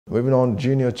Moving on,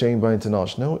 Junior Chamber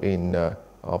International, in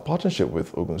our partnership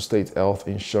with Ogun State Health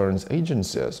Insurance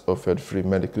Agency, has offered free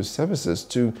medical services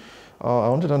to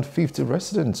 150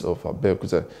 residents of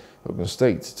Abeokuta, Ogun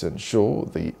State, to ensure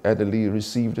the elderly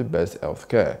receive the best health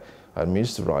care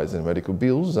amidst rising medical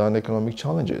bills and economic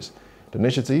challenges. The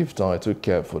initiative, titled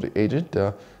Care for the Aged,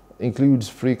 includes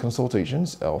free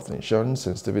consultations, health insurance,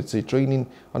 sensitivity training,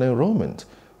 and enrollment.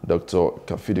 Dr.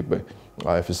 Kafidipe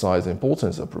emphasized the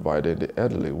importance of providing the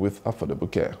elderly with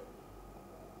affordable care.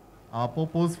 Our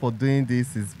purpose for doing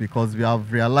this is because we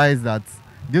have realized that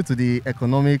due to the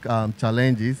economic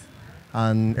challenges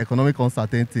and economic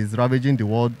uncertainties ravaging the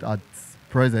world at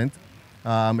present,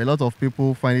 a lot of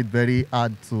people find it very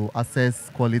hard to access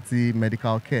quality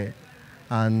medical care.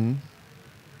 And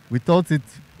we thought it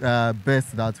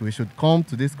best that we should come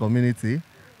to this community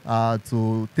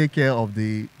to take care of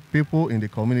the people in the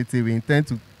community. We intend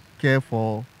to care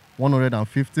for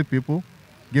 150 people,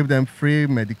 give them free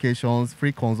medications,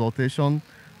 free consultation.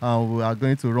 We are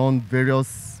going to run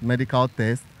various medical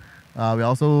tests. We are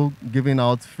also giving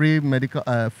out free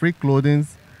clothing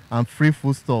and free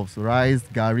foodstuffs, rice,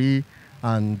 gari,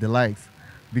 and the likes.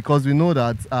 Because we know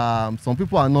that some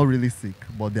people are not really sick,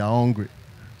 but they are hungry.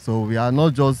 So we are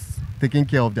not just taking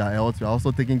care of their health, we are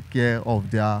also taking care of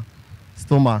their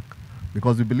stomach.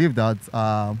 Because we believe that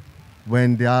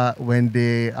when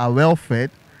they are well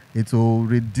fed, it will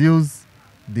reduce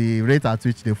the rate at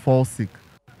which they fall sick.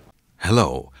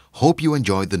 Hello, hope you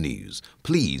enjoyed the news.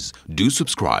 Please do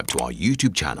subscribe to our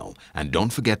YouTube channel and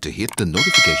don't forget to hit the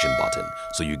notification button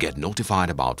so you get notified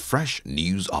about fresh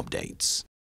news updates.